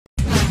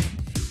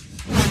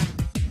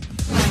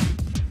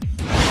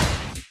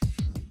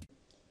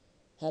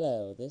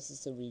Hello, this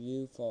is a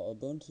review for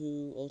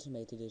Ubuntu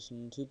Ultimate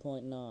Edition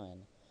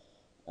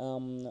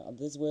 2.9.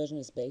 This version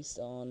is based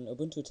on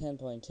Ubuntu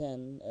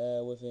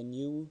 10.10 with a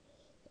new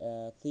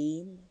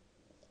theme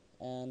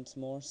and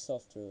more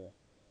software.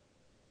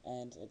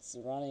 And it's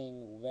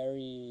running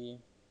very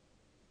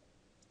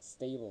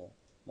stable,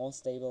 more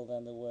stable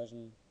than the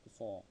version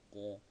before,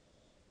 the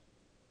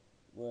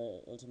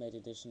Ultimate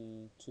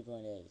Edition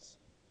 2.8.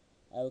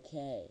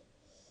 Okay,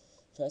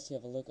 first you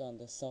have a look on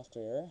the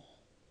software.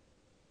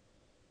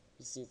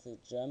 You see the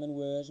German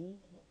version.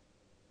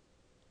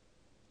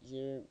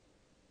 Here,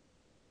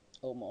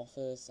 Home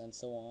Office and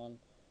so on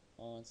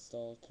are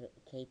installed.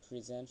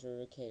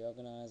 K-Presenter,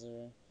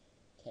 K-Organizer,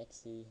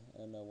 Kexi, I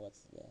don't know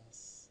what's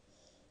this.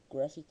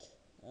 Graphic,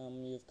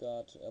 you've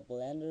got a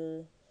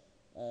Blender,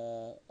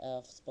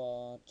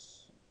 F-Spot,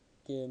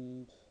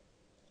 GIMP,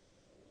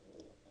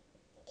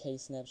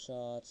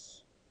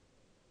 K-Snapshot.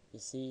 You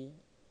see,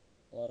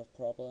 a lot of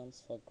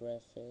problems for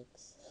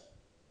graphics.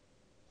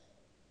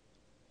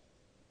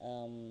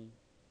 And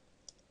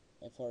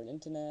for the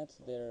internet,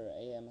 there are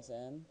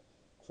AMSN,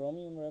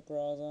 Chromium web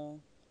browser,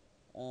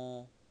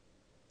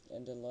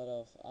 and a lot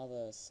of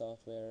other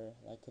software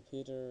like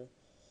computer,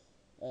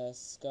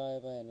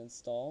 Skype I had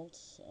installed,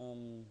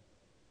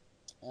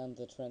 and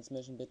the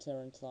transmission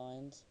BitTorrent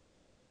client.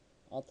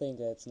 I think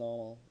it's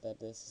normal that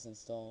this is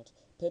installed.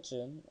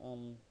 Pigeon,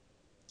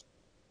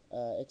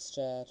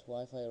 XChat,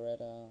 Wi-Fi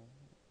radar,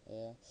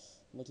 yeah,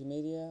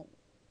 multimedia.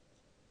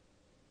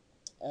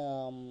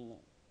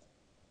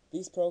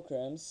 These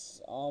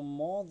programs are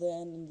more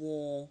than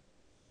the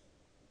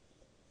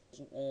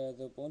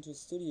Ubuntu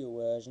Studio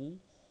version.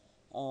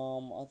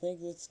 I think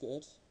that's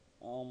good.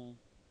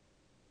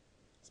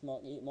 It's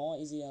more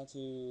easier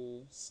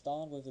to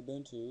start with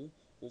Ubuntu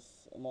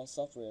with more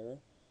software,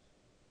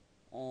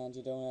 and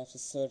you don't have to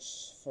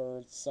search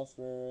for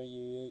software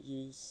you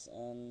use,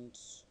 and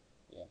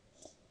yeah,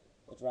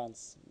 it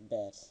runs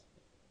better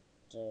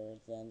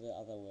than the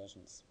other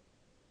versions.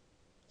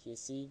 Here you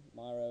see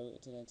Miro,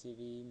 Internet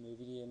TV,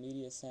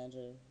 Media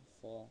Center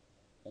for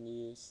when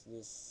you use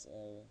this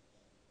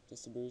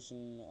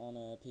distribution on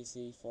a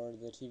PC for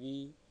the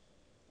TV,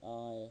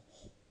 or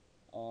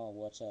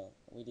watch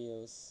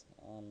videos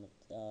on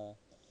the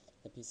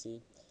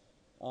PC.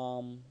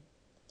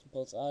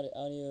 Both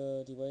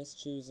audio device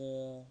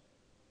chooser,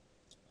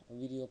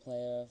 video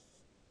player,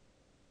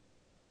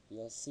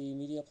 VLC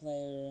media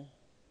player,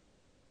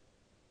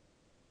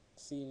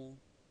 Xena,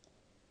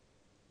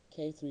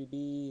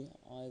 K3B,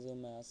 ISO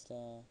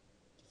master,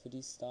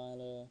 DVD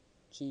styler,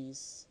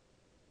 Cheese,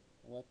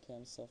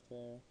 webcam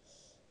software.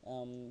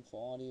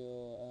 For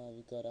audio,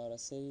 we got Outer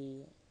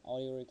City,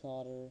 audio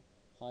recorder,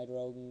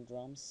 Hydrogen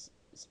drums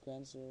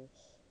sequencer,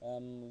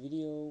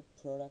 video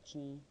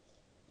production.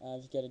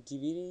 We got a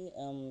DVD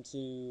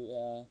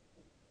to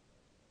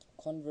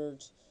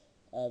convert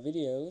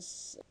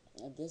videos.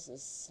 This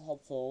is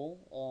helpful.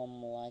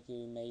 Like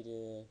you made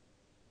a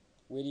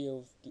video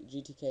of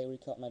GTK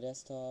record my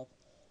desktop,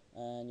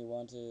 and you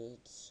want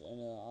it in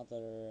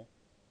another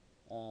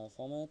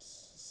format,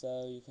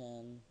 so you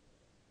can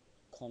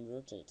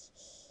convert it.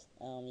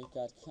 You've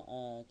got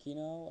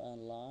Kino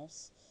and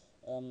Lives.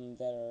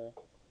 That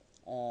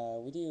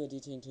are video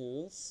editing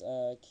tools.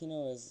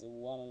 Kino is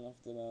one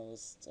of the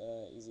most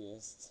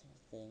easiest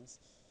things.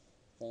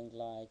 Think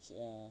like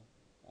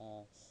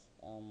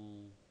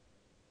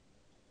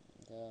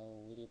the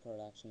video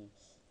production.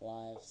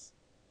 Lives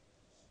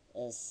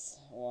is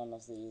one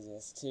of the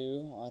easiest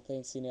too. I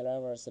think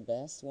Cinelever is the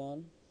best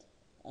one.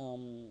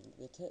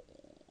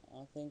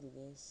 I think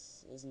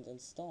this isn't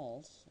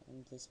installed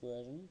in this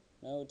version.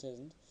 No, it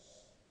isn't.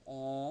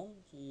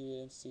 You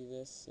didn't see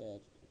this. Yeah,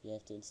 you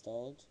have to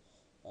install it,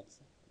 but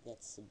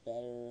that's a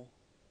better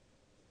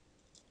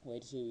way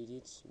to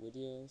edit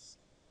videos.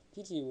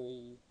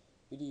 PTV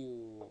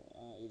video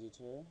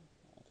editor.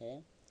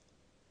 Okay,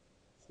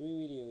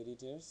 3 video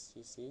editors.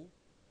 You see.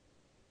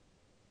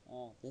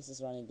 Oh, this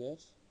is running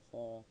good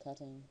for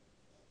cutting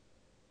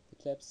the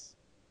clips,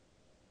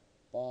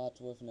 but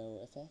with no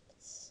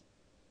effects.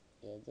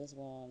 Yeah, this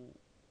one.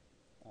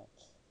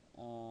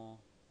 Oh,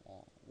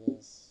 yeah,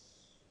 this.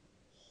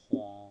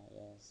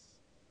 Yes.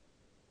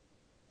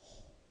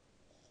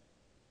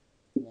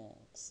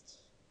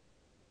 Next.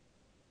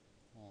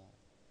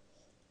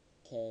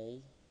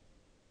 Okay.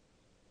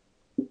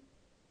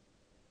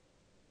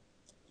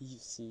 You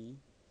see,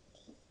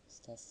 it's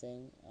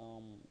testing.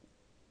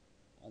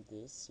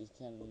 This you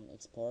can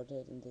export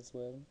it in this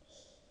way.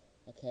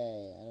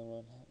 Okay, I don't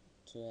want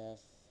to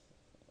have.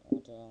 I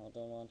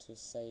don't want to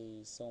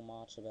say so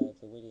much about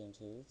the video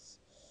tools.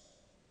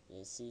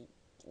 You see,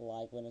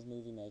 like Windows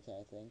Movie Maker,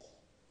 I think.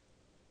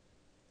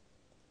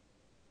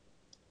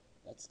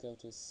 Let's go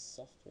to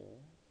software.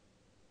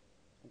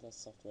 The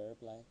software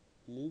like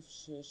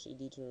Bluefish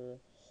editor,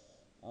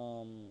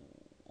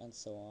 and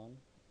so on.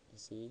 You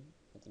see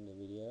it in the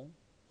video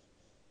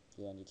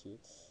here on YouTube.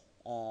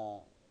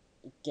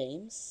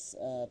 Games,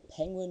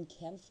 Penguin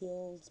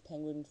Canfield,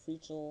 Penguin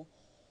Freechel,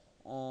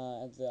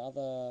 and the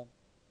other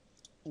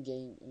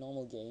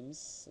normal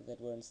games that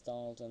were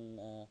installed in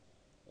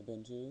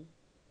Ubuntu,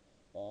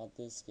 but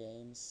these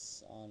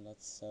games are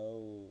not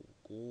so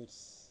good.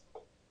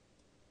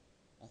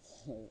 I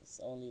think it's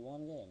only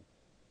one game.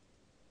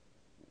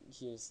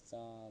 Here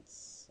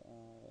starts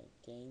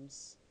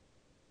games,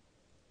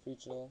 free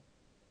trial.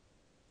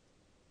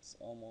 It's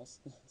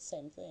almost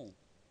same thing.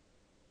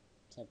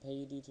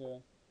 Pay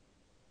editor.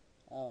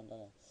 Oh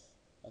no.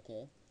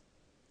 Okay.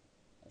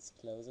 Let's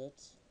close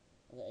it.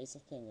 The Ace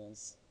of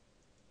Penguins.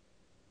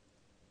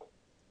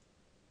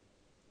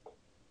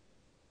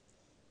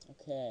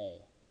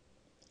 Okay.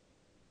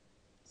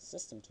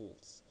 System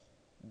tools.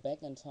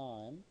 Back in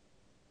time.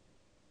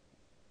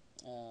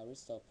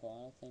 Restore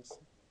point. I think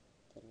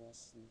that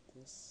was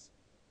this.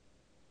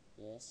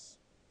 Yes.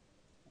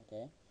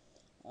 Okay.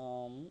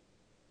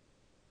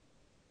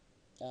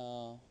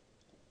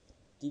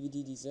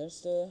 DVD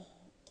disaster.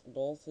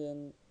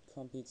 Dolphin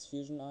competes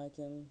fusion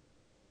icon. I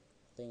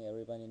think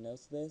everybody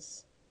knows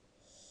this.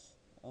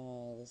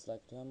 This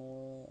like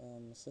terminal.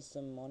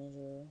 System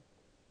monitor.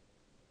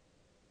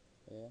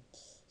 Yeah.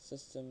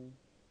 System.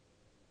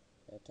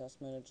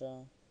 Task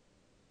manager.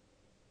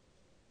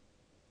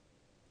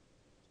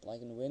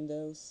 Like in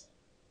Windows.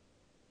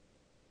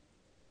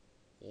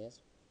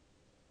 Yes.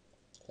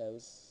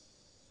 Close.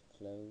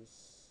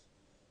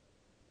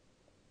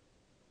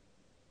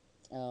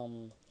 I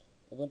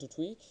want to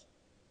tweak.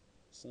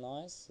 It's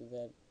nice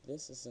that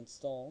this is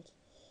installed,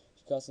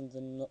 because in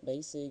the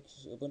basic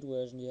Ubuntu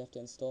version you have to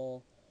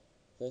install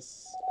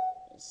this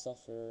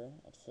software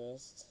at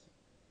first.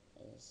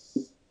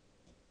 Is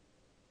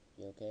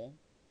you okay?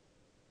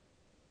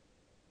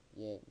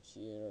 Yeah,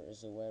 here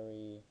is a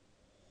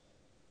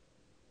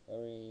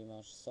very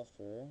much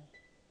software,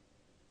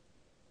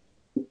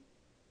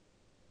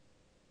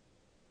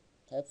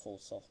 helpful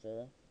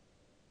software.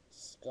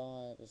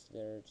 Skype is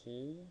there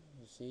too.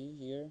 You see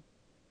here.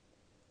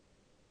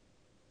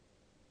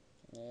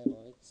 Yeah,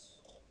 right.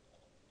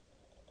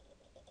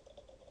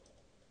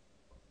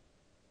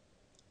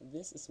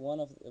 This is one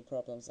of the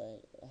problems I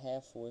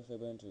have with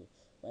Ubuntu.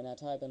 When I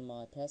type in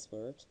my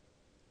password,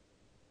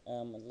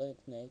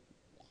 you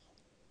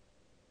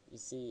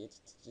see it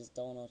just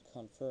does not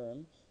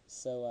confirm.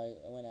 So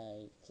when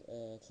I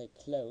click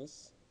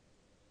close,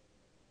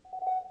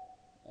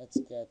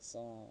 it gets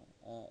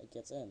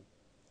in.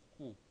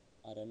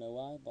 I don't know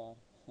why, but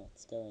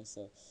it's going.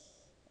 So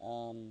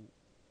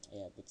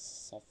yeah, but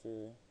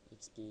software,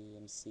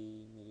 XBMC,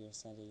 Media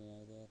Center, you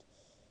know that.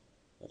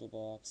 Little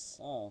box.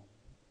 Oh,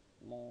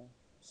 more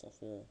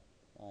software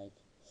like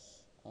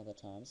other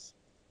times.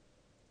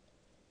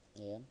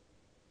 Yeah.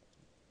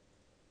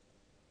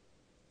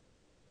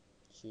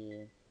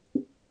 Here.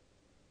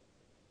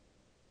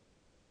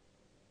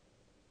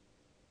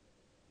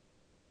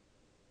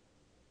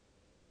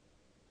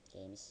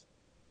 Games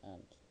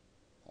and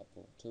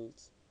helpful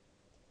tools.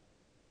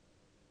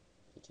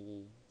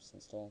 PTV is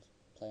installed.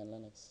 Play on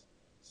Linux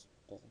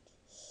installed.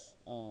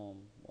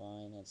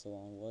 Wine and so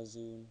on.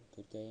 Warzone,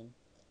 good game.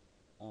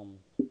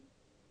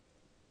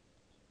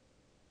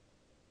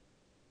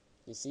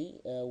 You see,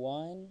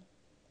 Wine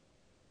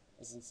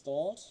is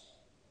installed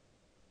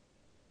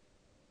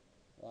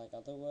like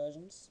other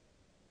versions.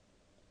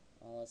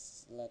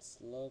 Let's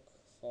look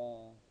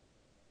for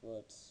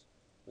which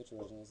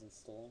version is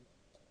installed.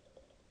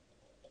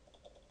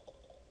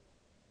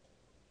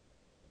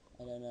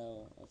 I don't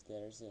know if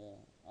there's a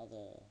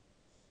other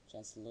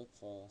chance to look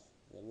for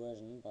the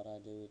version, but I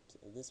do it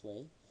this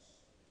way.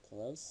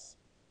 Close.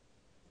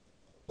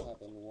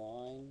 Type in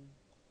Wine.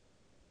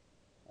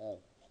 Oh,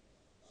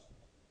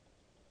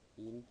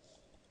 in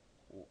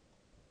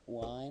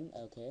Wine.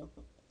 Okay.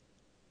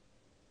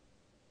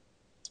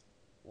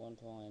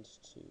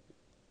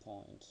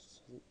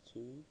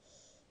 1.2.2.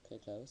 Okay,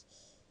 close.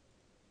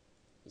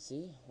 You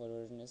see what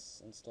version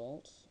is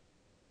installed?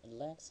 It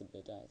lags a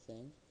bit, I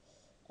think.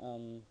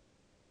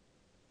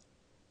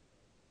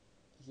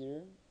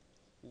 Here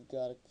you've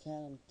got a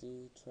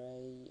calendar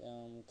tray,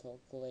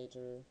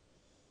 calculator,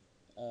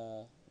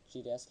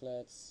 GDS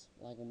clads,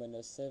 like in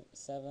Windows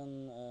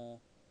 7,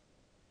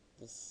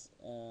 this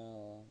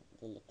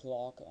the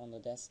clock on the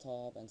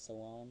desktop, and so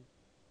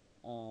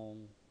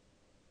on.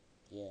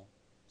 Yeah,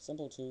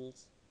 simple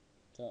tools.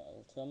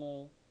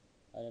 Terminal.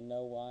 I don't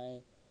know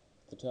why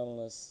the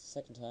terminal is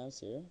second times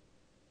here.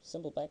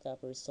 Simple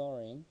backup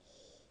restoration.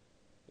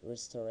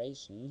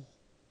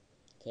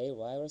 Okay,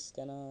 virus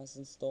scanner is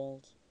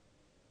installed.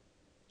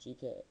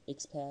 XPad.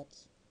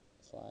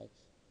 It's like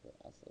the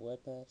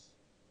WordPad.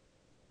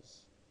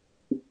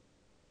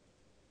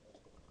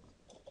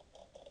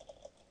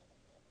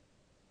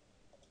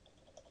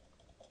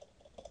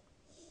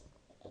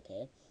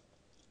 Okay,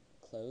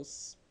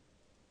 close.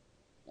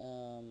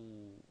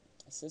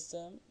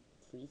 System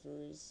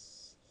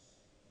prefers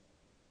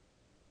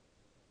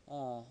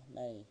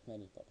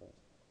many popular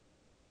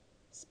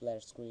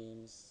splash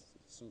screens.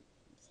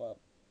 For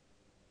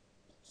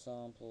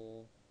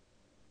example,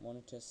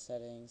 monitor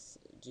settings,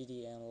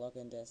 GDN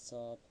login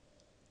desktop.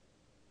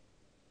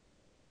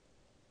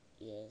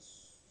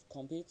 Yes,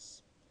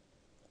 competes.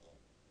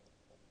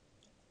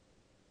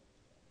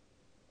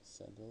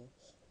 Simple.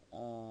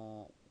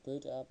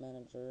 boot up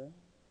manager.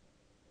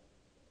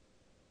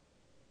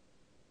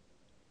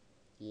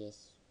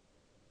 Yes.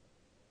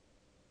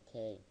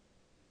 Okay.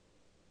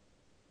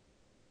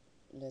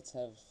 Let's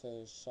have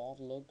a short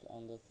look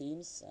on the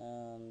themes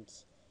and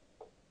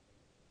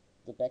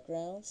the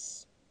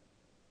backgrounds,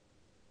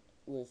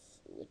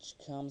 which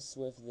comes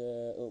with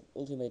the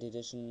Ultimate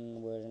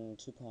Edition version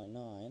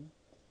 2.9.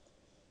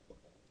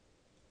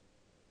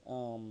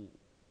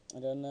 I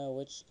don't know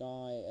which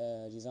guy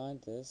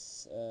designed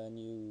this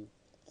new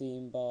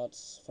theme, but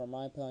from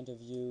my point of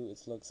view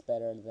it looks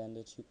better than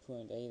the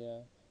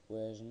 2.8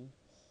 version.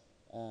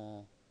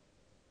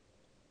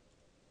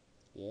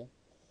 Yeah,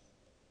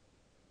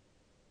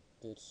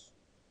 good.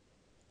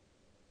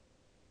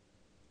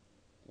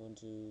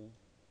 Ubuntu,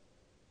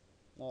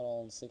 not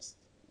all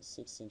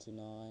 16 to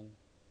 9,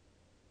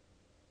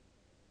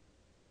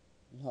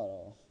 not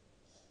all.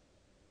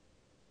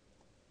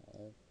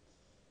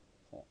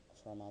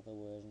 From other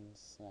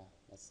versions,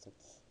 let's take.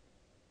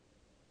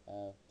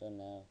 Don't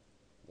know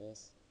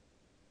this.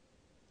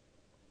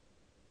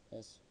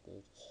 Yes,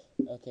 good.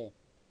 Okay.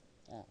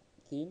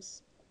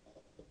 Themes.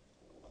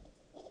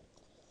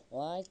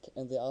 Like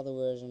in the other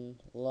version,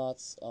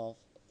 lots of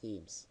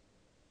themes.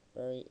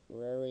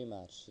 Very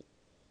much.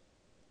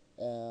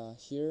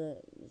 Here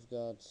we've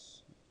got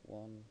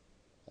one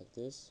like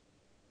this,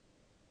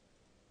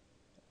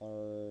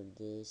 or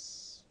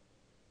this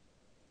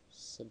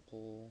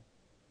simple.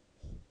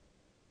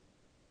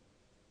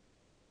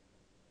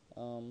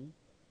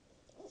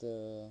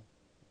 The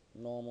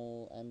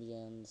normal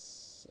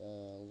ambience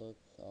look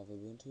of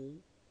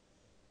Ubuntu,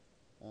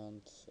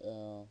 and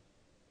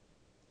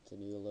the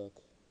new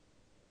look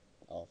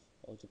of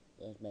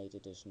Ultimate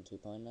Edition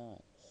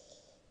 2.9.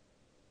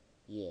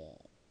 Yeah.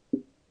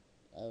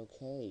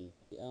 Okay.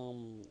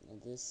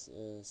 This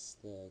is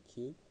the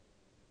cube.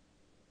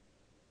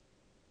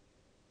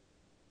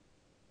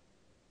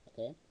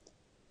 Okay.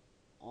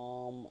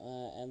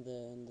 And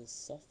in the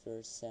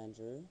software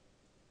center,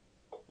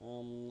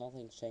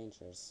 nothing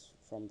changes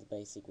from the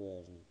basic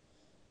version.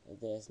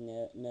 There's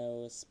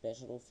no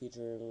special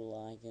feature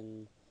like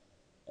in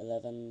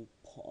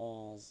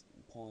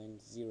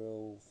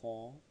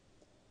 11.04.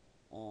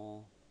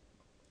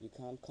 You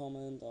can't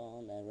comment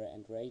on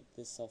and rate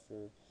this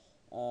software.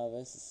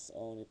 This is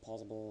only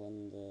possible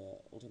in the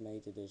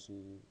Ultimate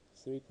Edition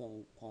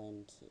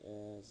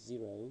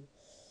 3.0,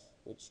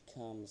 which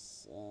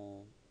comes,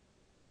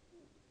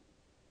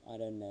 I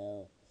don't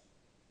know.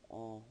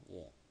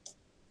 Yeah.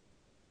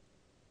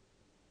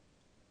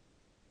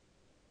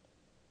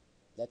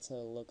 Let's have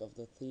a look of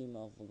the theme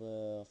of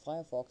the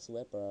Firefox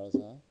web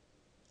browser.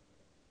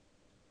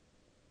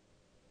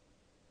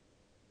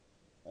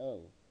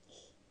 Oh.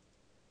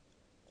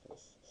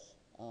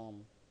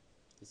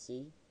 You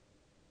see?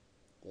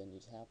 Then you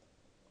tap,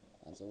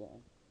 and so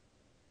on.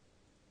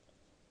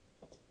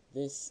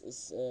 This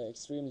is an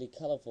extremely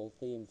colorful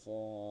theme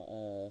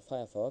for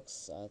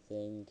Firefox, I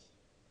think.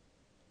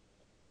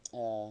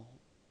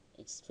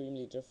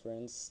 Extremely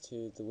different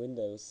to the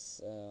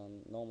Windows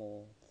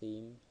normal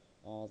theme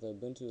or the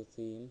Ubuntu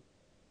theme.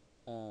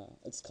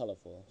 It's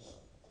colorful.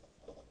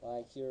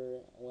 Like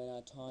here, when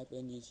I type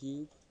in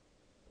YouTube,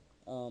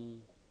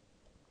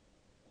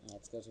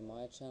 let's go to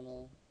my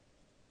channel.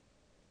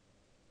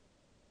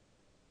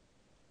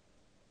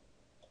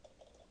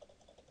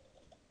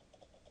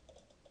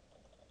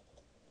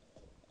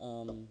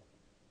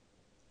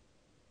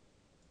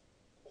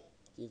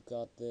 You've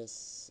got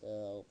this,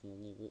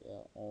 open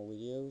all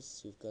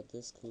videos, you've got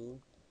this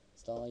cool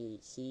style. You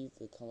see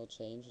the color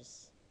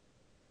changes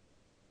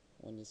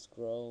when you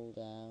scroll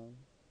down,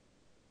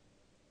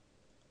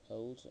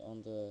 hold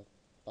on the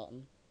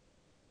button,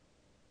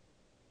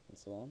 and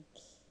so on.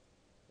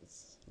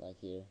 It's like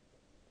here.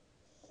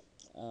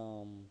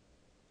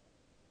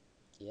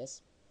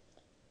 Yes.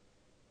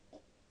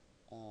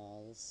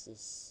 This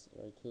is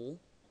very cool.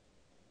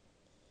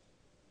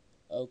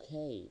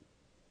 Okay,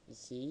 you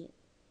see,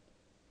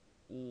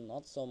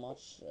 not so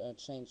much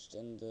changed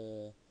in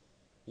the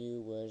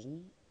new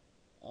version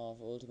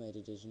of Ultimate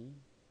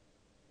Edition.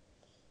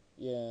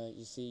 Yeah,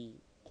 you see,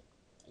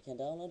 I can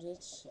download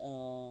it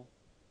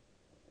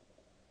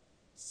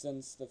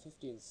since the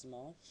 15th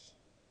March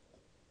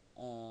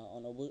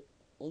on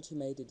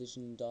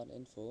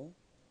ubuntu-gaming.do.am.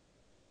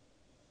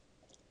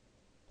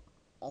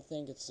 I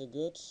think it's a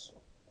good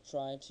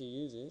try to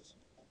use it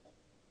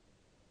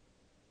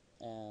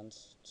and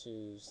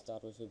to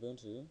start with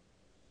Ubuntu.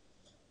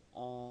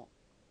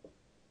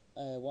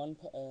 One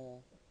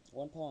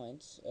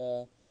point,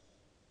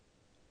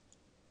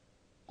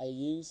 I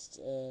used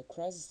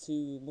Crysis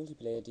 2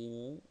 multiplayer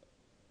demo.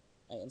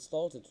 I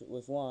installed it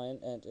with Wine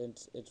and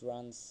it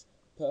runs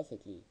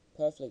perfectly.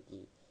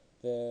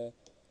 The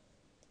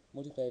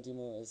multiplayer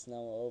demo is now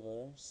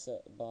over,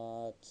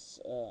 but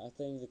I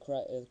think the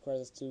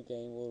Crysis 2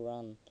 game will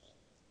run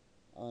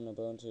on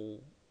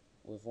Ubuntu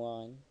with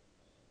Wine,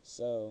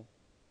 so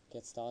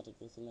get started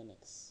with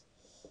Linux.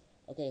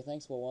 Okay,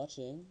 thanks for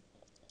watching.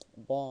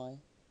 Bye.